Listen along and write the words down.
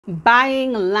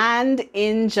Buying land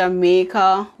in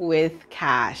Jamaica with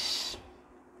cash.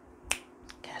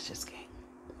 Cash is king.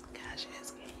 Cash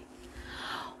is king.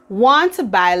 Want to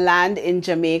buy land in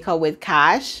Jamaica with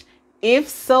cash? If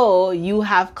so, you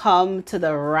have come to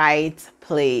the right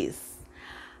place.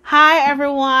 Hi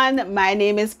everyone, my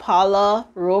name is Paula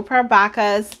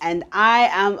Bacchas, and I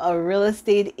am a real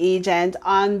estate agent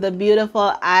on the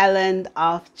beautiful island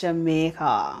of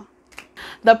Jamaica.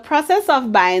 The process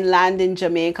of buying land in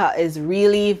Jamaica is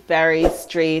really very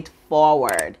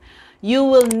straightforward. You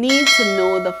will need to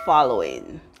know the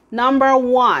following. Number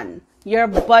one, your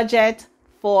budget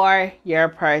for your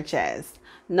purchase.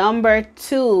 Number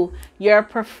two, your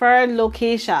preferred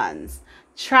locations.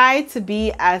 Try to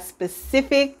be as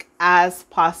specific as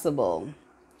possible.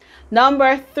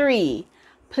 Number three,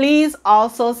 please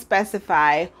also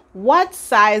specify what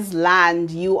size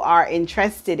land you are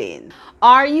interested in.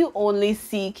 Are you only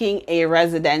seeking a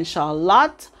residential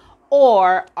lot,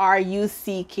 or are you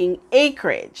seeking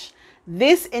acreage?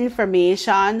 This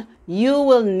information you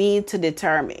will need to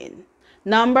determine.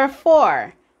 Number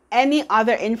four, any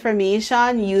other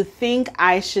information you think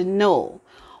I should know.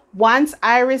 Once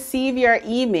I receive your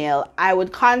email, I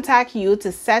would contact you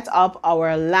to set up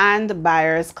our land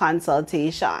buyers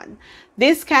consultation.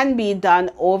 This can be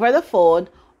done over the phone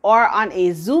or on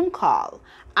a Zoom call.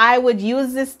 I would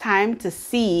use this time to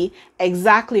see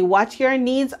exactly what your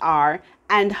needs are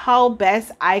and how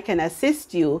best I can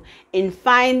assist you in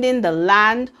finding the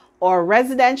land or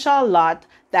residential lot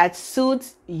that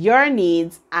suits your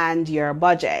needs and your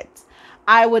budget.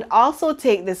 I would also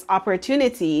take this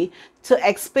opportunity to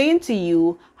explain to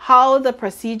you how the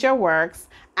procedure works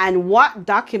and what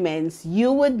documents you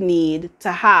would need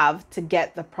to have to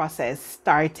get the process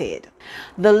started.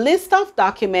 The list of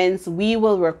documents we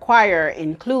will require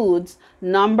includes: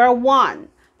 number one,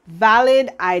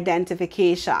 valid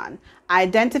identification.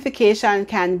 Identification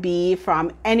can be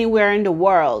from anywhere in the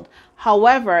world.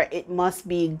 However, it must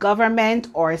be government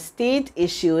or state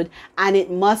issued and it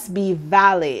must be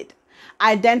valid.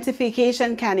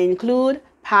 Identification can include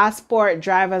passport,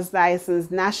 driver's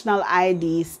license, national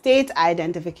ID, state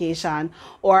identification,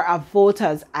 or a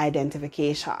voter's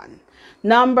identification.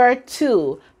 Number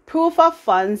two, proof of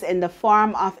funds in the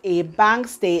form of a bank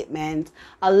statement,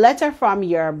 a letter from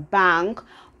your bank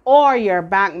or your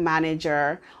bank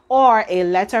manager, or a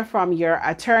letter from your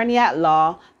attorney at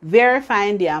law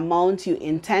verifying the amount you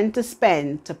intend to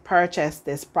spend to purchase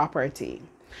this property.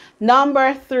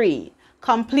 Number three,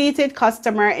 completed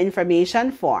customer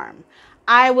information form.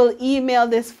 I will email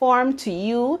this form to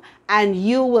you and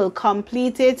you will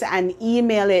complete it and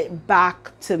email it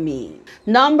back to me.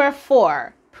 Number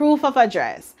four, proof of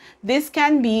address. This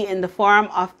can be in the form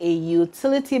of a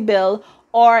utility bill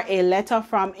or a letter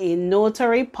from a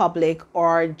notary public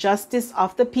or justice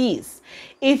of the peace.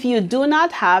 If you do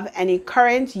not have any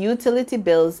current utility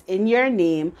bills in your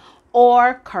name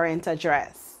or current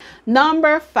address.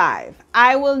 Number five,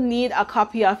 I will need a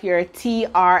copy of your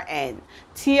TRN.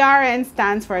 TRN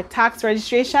stands for tax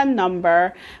registration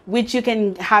number, which you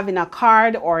can have in a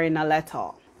card or in a letter.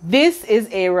 This is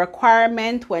a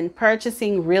requirement when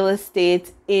purchasing real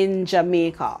estate in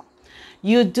Jamaica.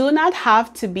 You do not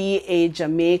have to be a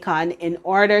Jamaican in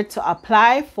order to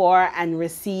apply for and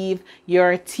receive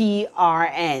your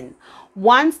TRN.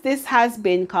 Once this has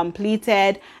been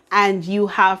completed and you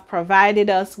have provided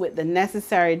us with the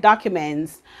necessary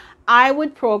documents, I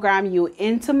would program you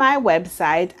into my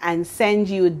website and send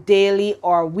you daily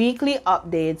or weekly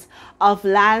updates of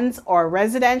lands or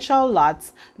residential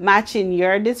lots matching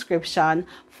your description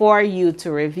for you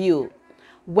to review.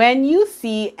 When you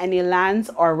see any lands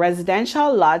or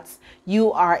residential lots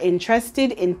you are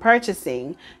interested in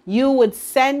purchasing, you would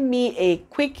send me a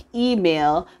quick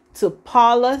email to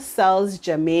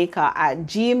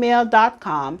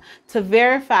paulasellsjamaica@gmail.com to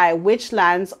verify which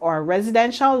lands or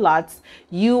residential lots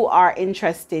you are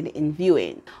interested in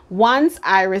viewing. Once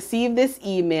I receive this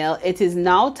email, it is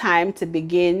now time to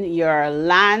begin your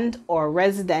land or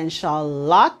residential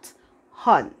lot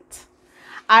hunt.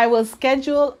 I will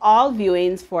schedule all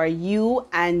viewings for you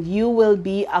and you will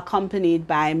be accompanied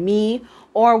by me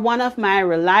or one of my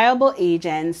reliable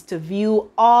agents to view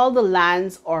all the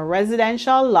lands or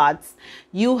residential lots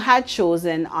you had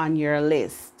chosen on your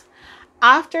list.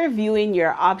 After viewing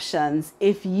your options,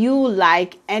 if you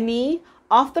like any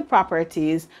of the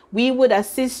properties, we would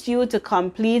assist you to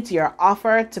complete your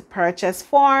offer to purchase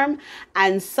form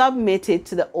and submit it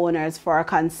to the owners for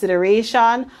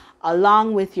consideration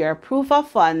along with your proof of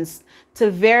funds to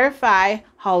verify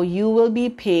how you will be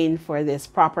paying for this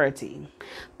property.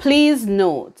 Please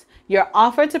note, your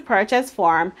offer to purchase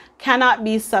form cannot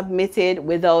be submitted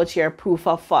without your proof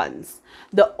of funds.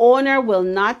 The owner will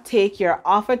not take your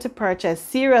offer to purchase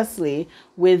seriously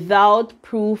without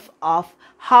proof of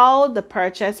how the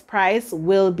purchase price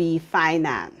will be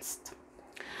financed.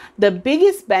 The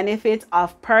biggest benefit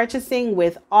of purchasing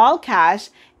with all cash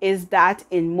is that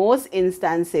in most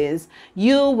instances,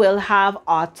 you will have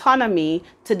autonomy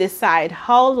to decide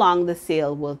how long the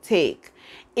sale will take.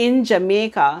 In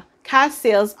Jamaica, cash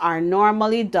sales are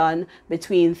normally done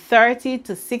between 30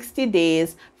 to 60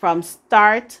 days from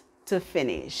start to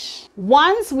finish.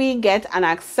 Once we get an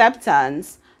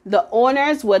acceptance, the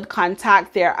owners would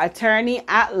contact their attorney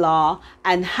at law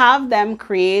and have them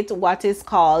create what is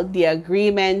called the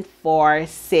agreement for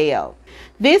sale.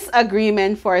 This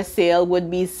agreement for sale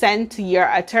would be sent to your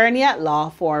attorney at law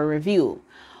for review.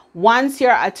 Once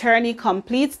your attorney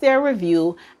completes their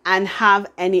review and have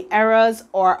any errors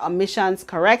or omissions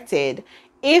corrected,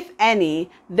 if any,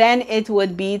 then it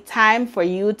would be time for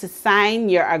you to sign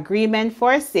your agreement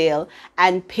for sale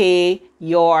and pay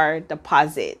your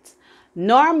deposit.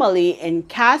 Normally, in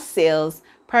cash sales,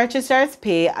 purchasers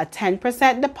pay a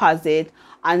 10% deposit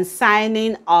on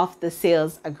signing of the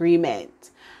sales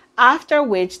agreement, after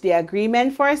which the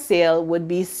agreement for sale would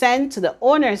be sent to the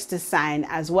owners to sign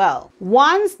as well.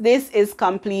 Once this is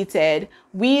completed,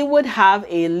 we would have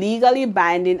a legally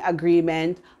binding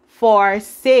agreement for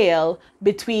sale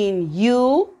between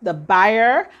you, the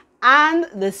buyer, and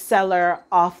the seller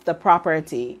of the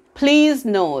property. Please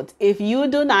note, if you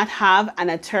do not have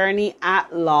an attorney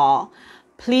at law,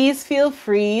 please feel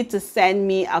free to send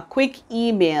me a quick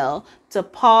email to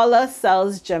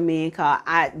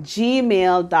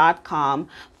paulasellsjamaica@gmail.com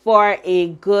for a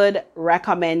good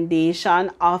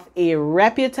recommendation of a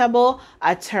reputable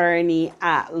attorney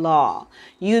at law.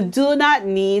 You do not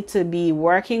need to be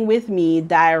working with me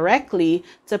directly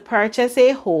to purchase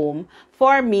a home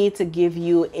for me to give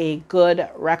you a good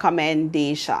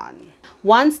recommendation.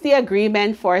 Once the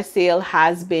agreement for sale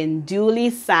has been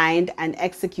duly signed and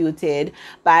executed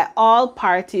by all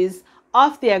parties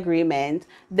of the agreement,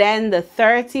 then the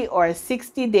 30 or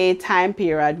 60-day time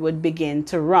period would begin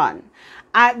to run.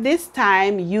 At this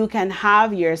time, you can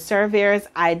have your surveyor's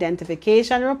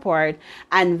identification report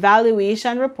and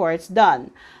valuation reports done.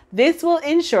 This will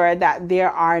ensure that there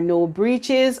are no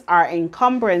breaches or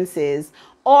encumbrances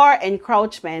or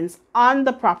encroachments on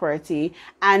the property,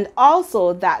 and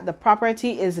also that the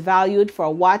property is valued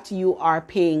for what you are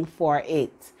paying for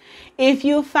it. If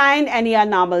you find any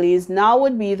anomalies, now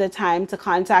would be the time to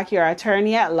contact your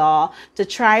attorney at law to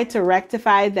try to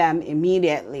rectify them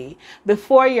immediately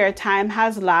before your time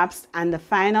has lapsed and the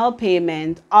final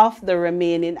payment of the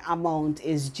remaining amount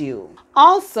is due.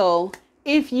 Also,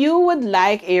 if you would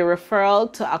like a referral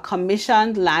to a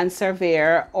commissioned land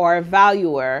surveyor or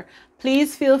valuer,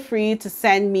 please feel free to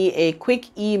send me a quick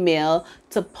email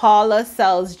to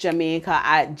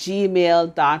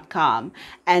paulasellsjamaica@gmail.com,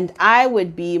 and I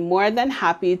would be more than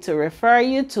happy to refer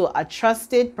you to a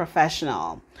trusted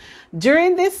professional.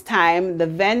 During this time, the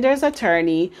vendor's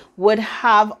attorney would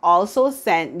have also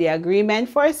sent the agreement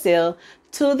for sale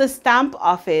to the stamp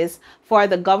office for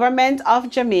the government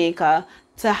of Jamaica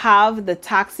to have the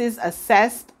taxes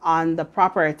assessed on the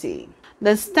property.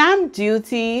 The stamp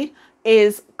duty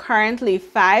is currently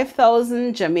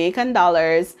 5,000 Jamaican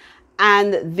dollars,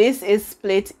 and this is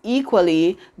split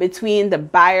equally between the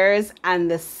buyers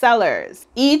and the sellers,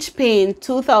 each paying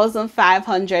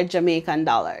 2,500 Jamaican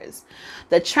dollars.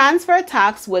 The transfer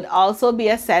tax would also be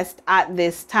assessed at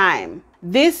this time.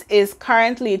 This is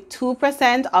currently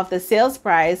 2% of the sales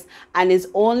price and is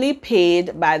only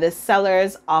paid by the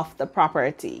sellers of the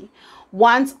property.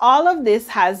 Once all of this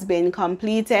has been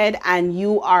completed and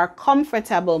you are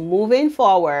comfortable moving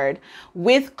forward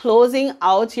with closing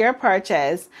out your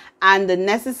purchase and the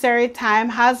necessary time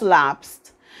has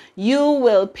lapsed, you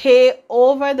will pay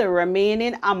over the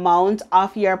remaining amount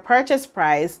of your purchase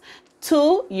price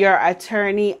to your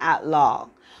attorney at law,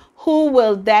 who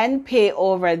will then pay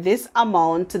over this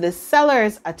amount to the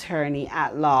seller's attorney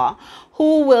at law,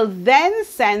 who will then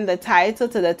send the title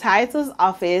to the titles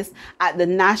office at the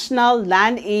National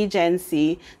Land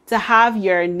Agency to have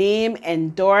your name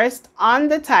endorsed on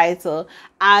the title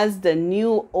as the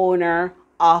new owner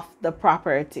of the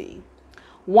property.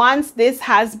 Once this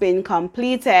has been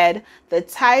completed, the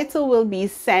title will be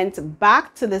sent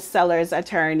back to the seller's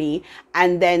attorney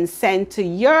and then sent to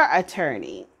your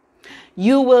attorney.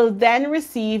 You will then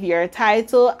receive your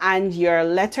title and your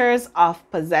letters of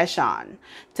possession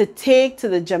to take to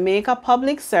the Jamaica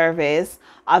Public Service,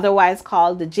 otherwise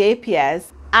called the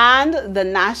JPS, and the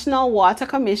National Water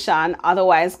Commission,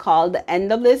 otherwise called the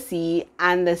NWC,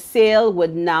 and the sale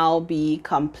would now be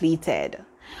completed.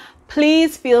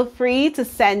 Please feel free to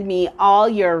send me all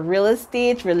your real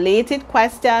estate related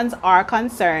questions or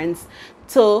concerns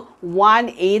to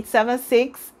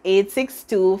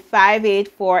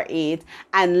 1-876-862-5848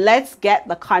 and let's get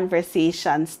the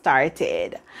conversation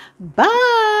started.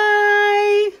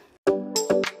 Bye!